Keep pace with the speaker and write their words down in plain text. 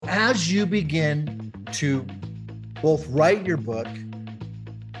as you begin to both write your book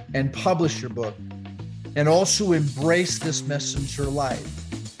and publish your book, and also embrace this messenger life,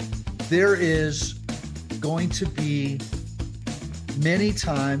 there is going to be many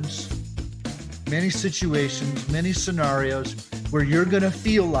times, many situations, many scenarios where you're going to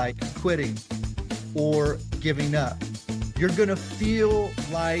feel like quitting or giving up. You're going to feel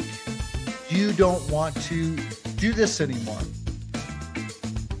like you don't want to do this anymore.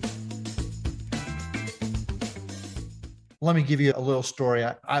 Let me give you a little story.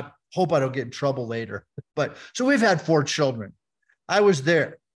 I hope I don't get in trouble later. But so we've had 4 children. I was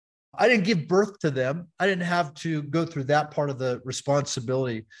there. I didn't give birth to them. I didn't have to go through that part of the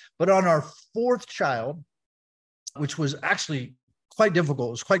responsibility. But on our 4th child, which was actually quite difficult,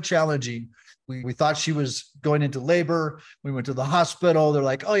 it was quite challenging. We thought she was going into labor. We went to the hospital. They're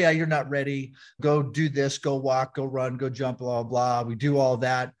like, oh yeah, you're not ready. Go do this, go walk, go run, go jump, blah, blah. We do all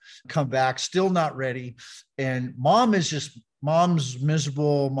that, come back, still not ready. And mom's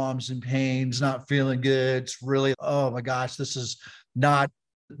miserable. Mom's in pain. It's not feeling good. It's really, oh my gosh, this is not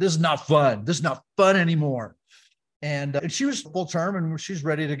fun. This is not fun anymore. And she was full term and she's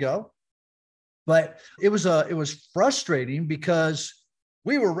ready to go. But it was frustrating because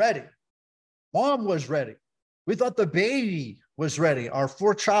we were ready. Mom was ready. We thought the baby was ready. Our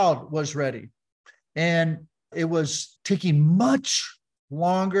 4th child was ready. And it was taking much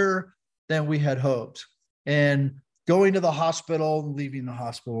longer than we had hoped. And going to the hospital and leaving the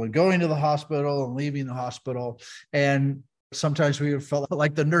hospital and going to the hospital and leaving the hospital. And sometimes we felt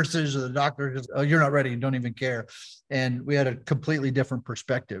like the nurses or the doctor, oh, you're not ready. You don't even care. And we had a completely different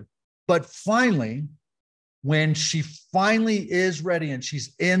perspective. But finally, when she finally is ready and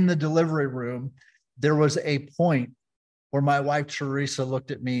she's in the delivery room, there was a point where my wife, Teresa,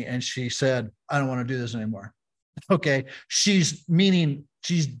 looked at me and she said, I don't want to do this anymore. Okay. She's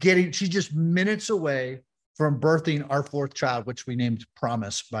just minutes away from birthing our 4th child, which we named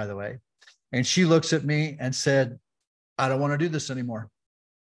Promise, by the way. And she looks at me and said, I don't want to do this anymore.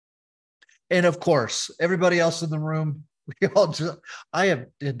 And of course, everybody else in the room, I have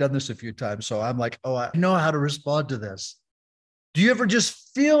done this a few times. So I'm like, oh, I know how to respond to this. Do you ever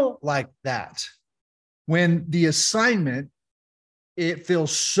just feel like that when the assignment, it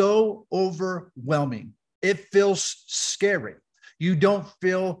feels so overwhelming? It feels scary. You don't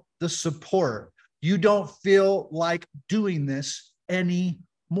feel the support. You don't feel like doing this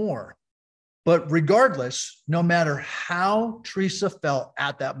anymore. But regardless, no matter how Teresa felt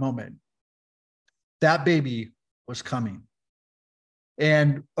at that moment, that baby was coming.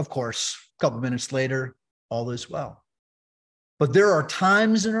 And of course, a couple of minutes later, all is well. But there are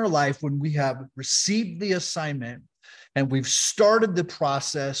times in our life when we have received the assignment and we've started the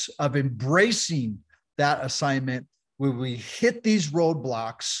process of embracing that assignment, where we hit these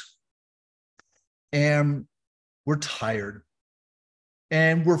roadblocks and we're tired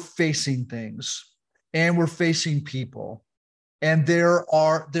and we're facing things and we're facing people, and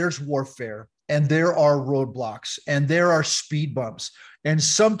there's warfare. And there are roadblocks and there are speed bumps. And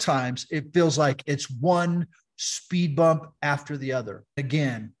sometimes it feels like it's one speed bump after the other,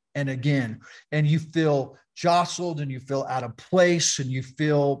 again and again. And you feel jostled and you feel out of place and you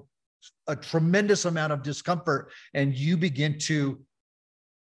feel a tremendous amount of discomfort. And you begin to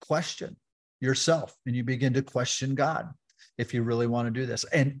question yourself and you begin to question God if you really want to do this.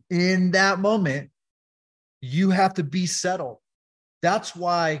 And in that moment, you have to be settled. That's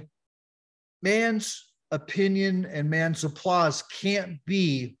why man's opinion and man's applause can't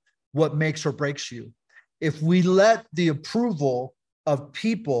be what makes or breaks you. If we let the approval of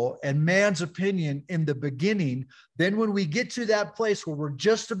people and man's opinion in the beginning, then when we get to that place where we're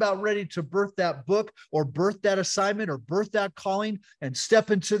just about ready to birth that book or birth that assignment or birth that calling and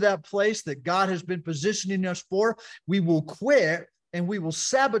step into that place that God has been positioning us for, we will quit and we will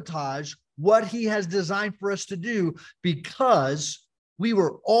sabotage what he has designed for us to do, because we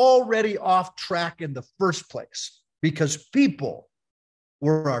were already off track in the first place, because people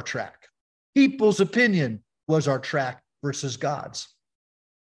were our track. People's opinion was our track versus God's.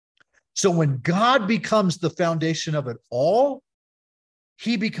 So when God becomes the foundation of it all,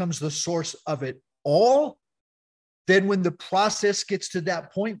 he becomes the source of it all. Then when the process gets to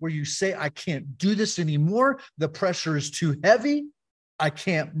that point where you say, I can't do this anymore, the pressure is too heavy, I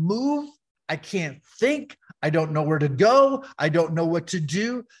can't move, I can't think, I don't know where to go, I don't know what to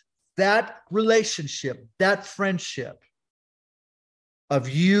do, that relationship, that friendship of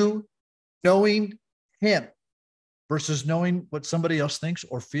you knowing him versus knowing what somebody else thinks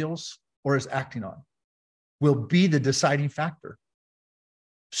or feels or is acting on will be the deciding factor.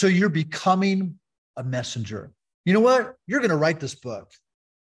 So you're becoming a messenger. You know what? You're going to write this book.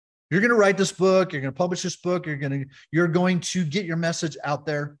 You're going to write this book. You're going to publish this book. You're going to get your message out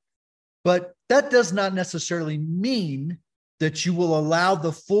there. But that does not necessarily mean that you will allow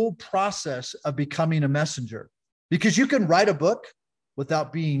the full process of becoming a messenger, because you can write a book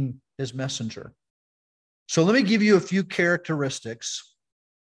without being his messenger. So let me give you a few characteristics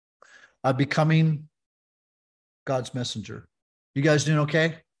of becoming God's messenger. You guys doing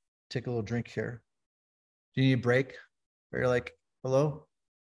okay? Take a little drink here. Do you need a break? Or you're like, hello?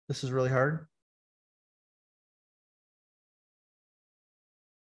 This is really hard.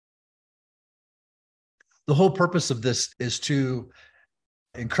 The whole purpose of this is to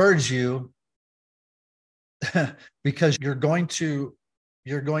encourage you because you're going to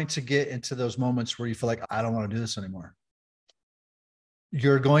get into those moments where you feel like, I don't want to do this anymore.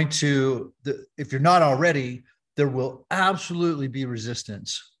 You're going to, if you're not already, there will absolutely be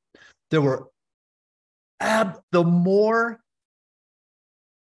resistance. The more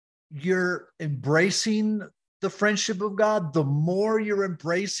you're embracing the friendship of God, the more you're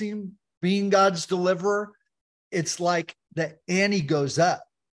embracing being God's deliverer, it's like the ante goes up.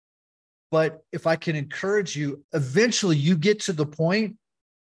 But if I can encourage you, eventually you get to the point,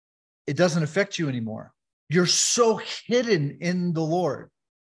 it doesn't affect you anymore. You're so hidden in the Lord.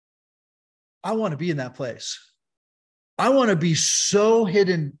 I want to be in that place. I want to be so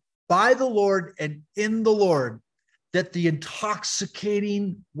hidden by the Lord and in the Lord that the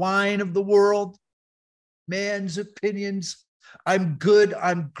intoxicating wine of the world, man's opinions, I'm good,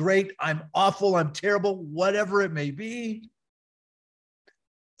 I'm great, I'm awful, I'm terrible, whatever it may be,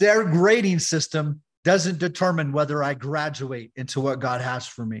 their grading system doesn't determine whether I graduate into what God has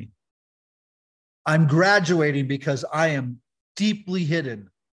for me. I'm graduating because I am deeply hidden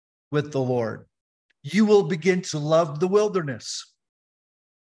with the Lord. You will begin to love the wilderness.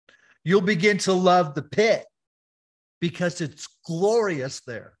 You'll begin to love the pit because it's glorious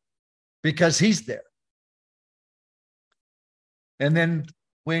there, because he's there. And then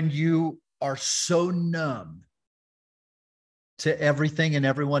when you are so numb to everything and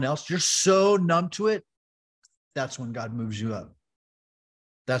everyone else, you're so numb to it, that's when God moves you up.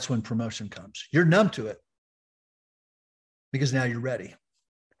 That's when promotion comes. You're numb to it because now you're ready.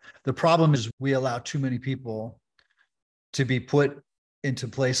 The problem is we allow too many people to be put into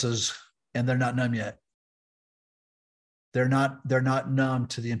places and they're not numb yet. They're not numb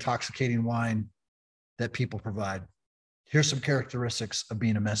to the intoxicating wine that people provide. Here's some characteristics of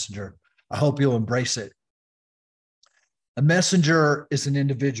being a messenger. I hope you'll embrace it. A messenger is an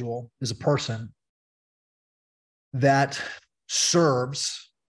individual, is a person that serves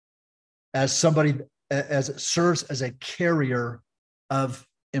as somebody, serves as a carrier of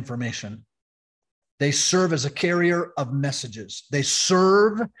information. They serve as a carrier of messages. They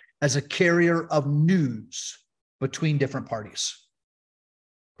serve as a carrier of news between different parties.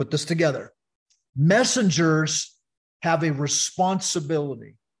 Put this together. Messengers have a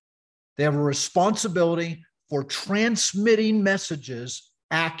responsibility. They have a responsibility for transmitting messages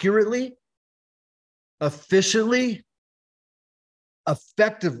accurately, efficiently,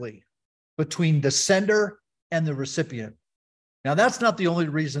 effectively between the sender and the recipient. Now, that's not the only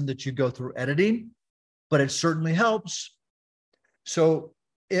reason that you go through editing, but it certainly helps. So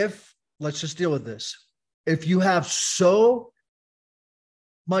let's just deal with this. If you have so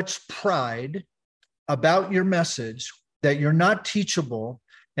much pride about your message that you're not teachable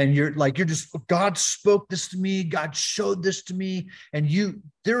and you're just, God spoke this to me, God showed this to me, and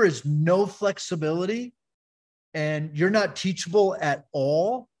there is no flexibility and you're not teachable at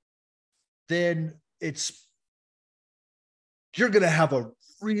all, then you're going to have a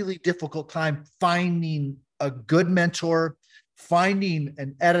really difficult time finding a good mentor, finding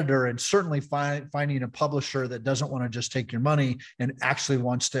an editor, and certainly finding a publisher that doesn't want to just take your money and actually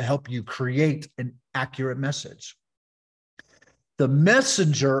wants to help you create an accurate message. The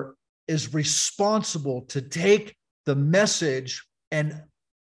messenger is responsible to take the message and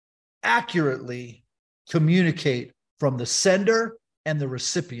accurately communicate from the sender and the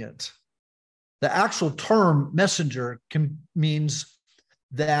recipient. The actual term messenger means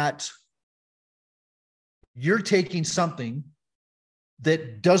that you're taking something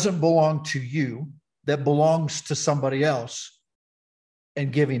that doesn't belong to you, that belongs to somebody else,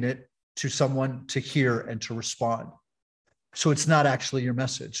 and giving it to someone to hear and to respond. So it's not actually your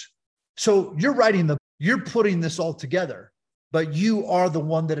message. So you're putting this all together, but you are the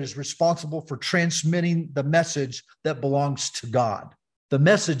one that is responsible for transmitting the message that belongs to God. The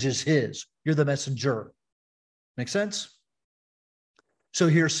message is his. You're the messenger. Make sense? So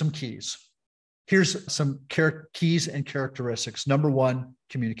here's some keys. Here's some keys and characteristics. Number one,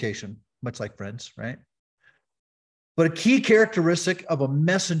 communication, much like friends, right? But a key characteristic of a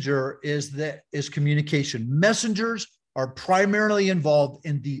messenger is communication. Messengers are primarily involved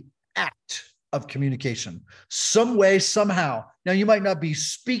in the act of communication, some way, somehow. Now, you might not be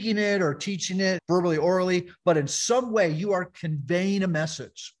speaking it or teaching it verbally, orally, but in some way you are conveying a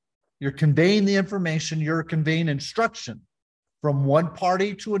message. You're conveying the information, you're conveying instruction from one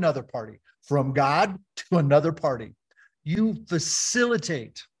party to another party, from God to another party. You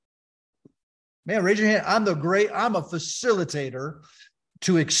facilitate. Man, raise your hand. I'm a facilitator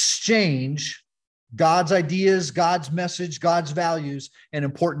to exchange God's ideas, God's message, God's values, and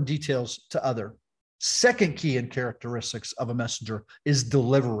important details to other. Second key in characteristics of a messenger is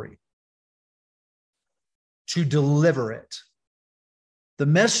delivery. To deliver it. The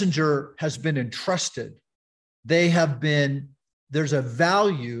messenger has been entrusted. There's a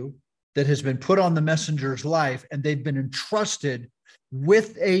value that has been put on the messenger's life, and they've been entrusted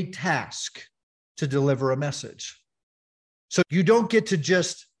with a task to deliver a message. So you don't get to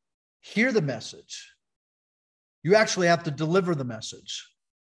just hear the message. You actually have to deliver the message.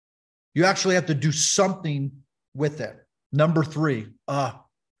 You actually have to do something with it. Number 3,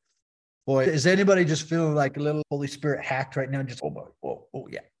 boy, is anybody just feeling like a little Holy Spirit hacked right now? Just, oh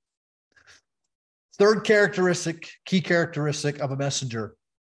yeah. Third key characteristic of a messenger,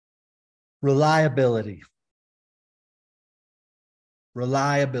 reliability.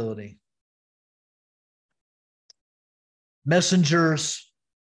 Reliability. Messengers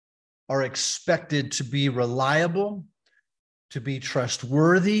are expected to be reliable, to be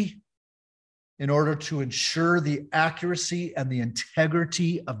trustworthy, in order to ensure the accuracy and the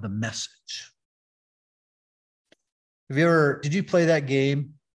integrity of the message. Did you play that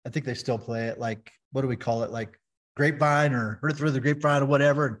game? I think they still play it. Like, what do we call it? Like Grapevine or Heard It Through the Grapevine or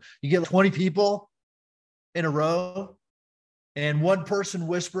whatever. And you get 20 people in a row, and one person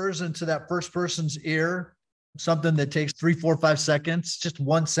whispers into that first person's ear something that takes 3, 4, 5 seconds, just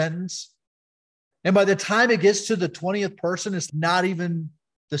one sentence. And by the time it gets to the 20th person, it's not even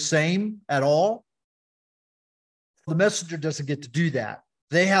the same at all. The messenger doesn't get to do that.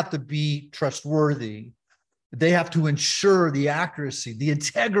 They have to be trustworthy. They have to ensure the accuracy, the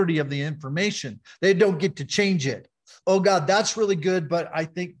integrity of the information. They don't get to change it. Oh, God, that's really good, but I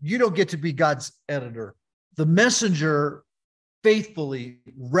think you don't get to be God's editor. The messenger faithfully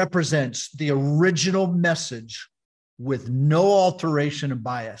represents the original message with no alteration and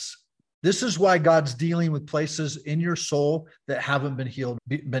bias. This is why God's dealing with places in your soul that haven't been healed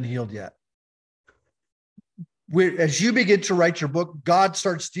yet. As you begin to write your book, God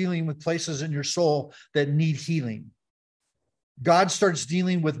starts dealing with places in your soul that need healing. God starts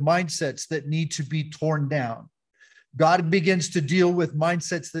dealing with mindsets that need to be torn down. God begins to deal with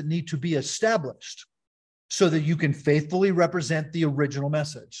mindsets that need to be established so that you can faithfully represent the original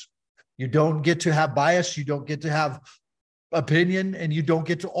message. You don't get to have bias, you don't get to have opinion, and you don't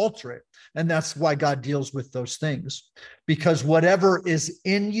get to alter it. And that's why God deals with those things, because whatever is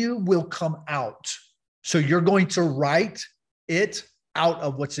in you will come out. So you're going to write it out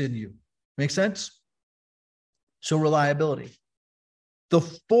of what's in you. Make sense? So reliability. The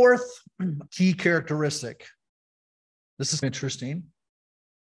fourth key characteristic, this is interesting,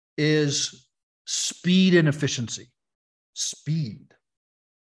 is speed and efficiency. Speed.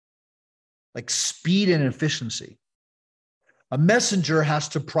 Like speed and efficiency. A messenger has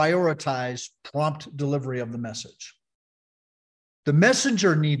to prioritize prompt delivery of the message. The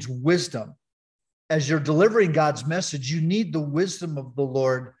messenger needs wisdom. As you're delivering God's message, you need the wisdom of the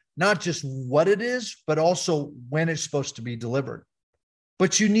Lord, not just what it is, but also when it's supposed to be delivered.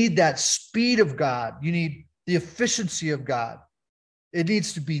 But you need that speed of God. You need the efficiency of God. It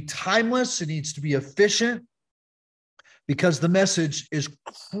needs to be timeless. It needs to be efficient, because the message is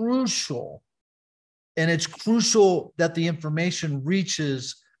crucial. And it's crucial that the information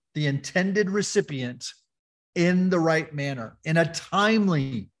reaches the intended recipient in the right manner, in a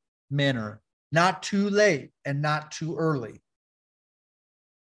timely manner, not too late and not too early.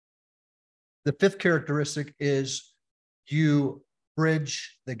 The fifth characteristic is you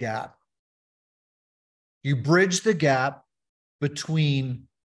bridge the gap. You bridge the gap between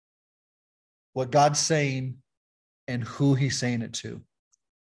what God's saying and who he's saying it to.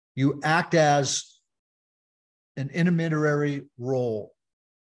 You act as an intermediary role.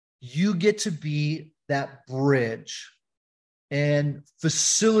 You get to be that bridge and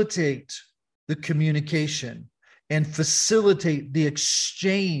facilitate the communication and facilitate the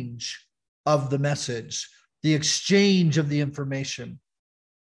exchange of the message, the exchange of the information.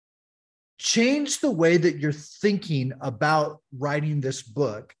 Change the way that you're thinking about writing this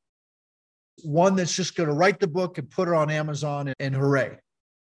book. One that's just going to write the book and put it on Amazon and hooray.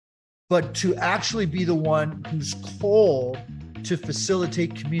 but to actually be the one who's called to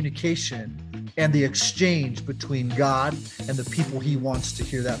facilitate communication and the exchange between God and the people he wants to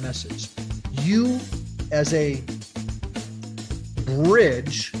hear that message. You, as a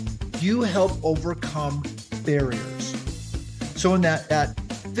bridge, you help overcome barriers. So in that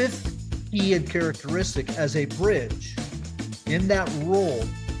fifth key and characteristic, as a bridge, in that role,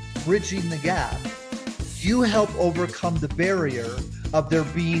 bridging the gap, you help overcome the barrier of there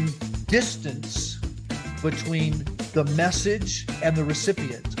being distance between the message and the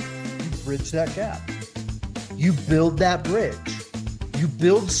recipient. You bridge that gap. You build that bridge. You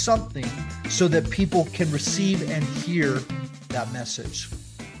build something so that people can receive and hear that message.